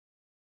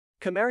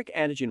Chimeric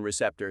antigen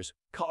receptors,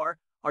 CAR,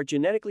 are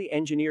genetically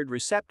engineered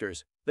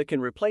receptors that can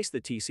replace the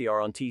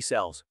TCR on T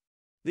cells.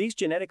 These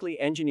genetically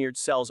engineered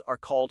cells are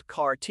called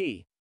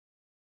CAR-T.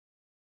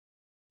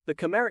 The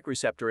chimeric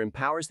receptor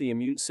empowers the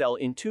immune cell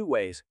in two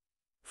ways,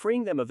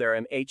 freeing them of their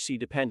MHC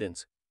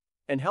dependence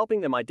and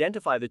helping them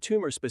identify the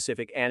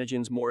tumor-specific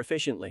antigens more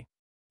efficiently.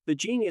 The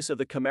genius of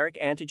the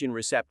chimeric antigen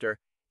receptor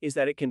is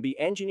that it can be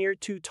engineered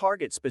to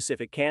target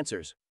specific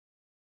cancers.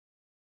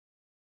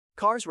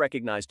 CARs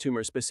recognize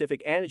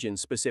tumor-specific antigens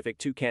specific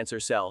to cancer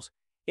cells,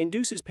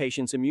 induces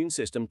patient's immune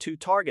system to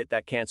target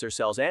that cancer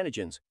cell's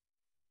antigens,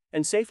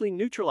 and safely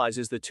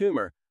neutralizes the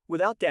tumor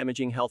without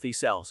damaging healthy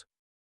cells.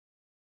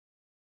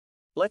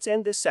 Let's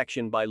end this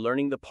section by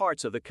learning the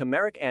parts of the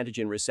chimeric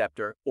antigen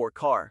receptor, or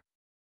CAR.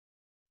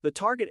 The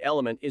target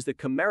element is the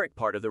chimeric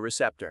part of the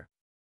receptor.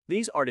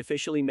 These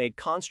artificially made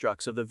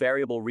constructs of the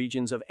variable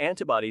regions of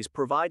antibodies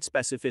provide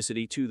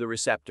specificity to the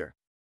receptor.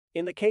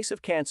 In the case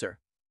of cancer,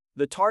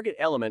 the target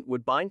element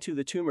would bind to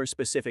the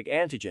tumor-specific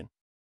antigen.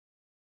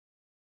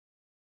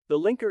 The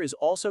linker is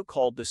also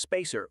called the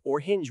spacer or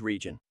hinge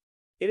region.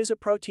 It is a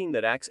protein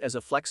that acts as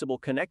a flexible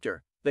connector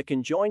that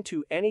can join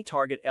to any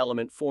target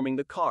element forming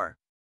the CAR.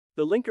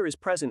 The linker is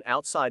present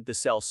outside the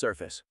cell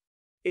surface.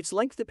 Its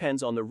length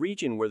depends on the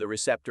region where the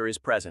receptor is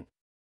present.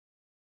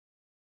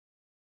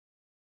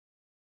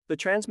 The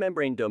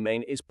transmembrane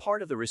domain is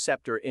part of the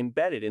receptor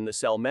embedded in the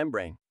cell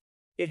membrane.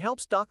 It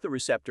helps dock the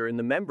receptor in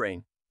the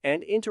membrane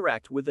and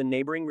interact with the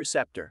neighboring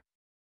receptor.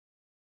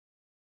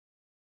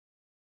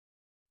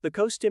 The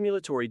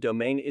co-stimulatory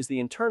domain is the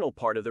internal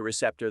part of the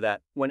receptor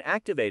that, when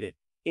activated,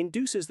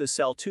 induces the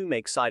cell to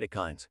make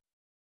cytokines.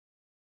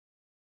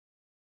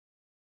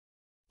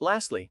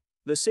 Lastly,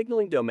 the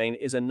signaling domain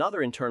is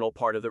another internal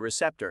part of the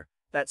receptor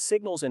that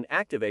signals and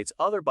activates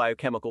other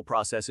biochemical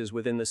processes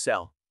within the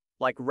cell,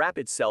 like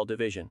rapid cell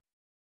division.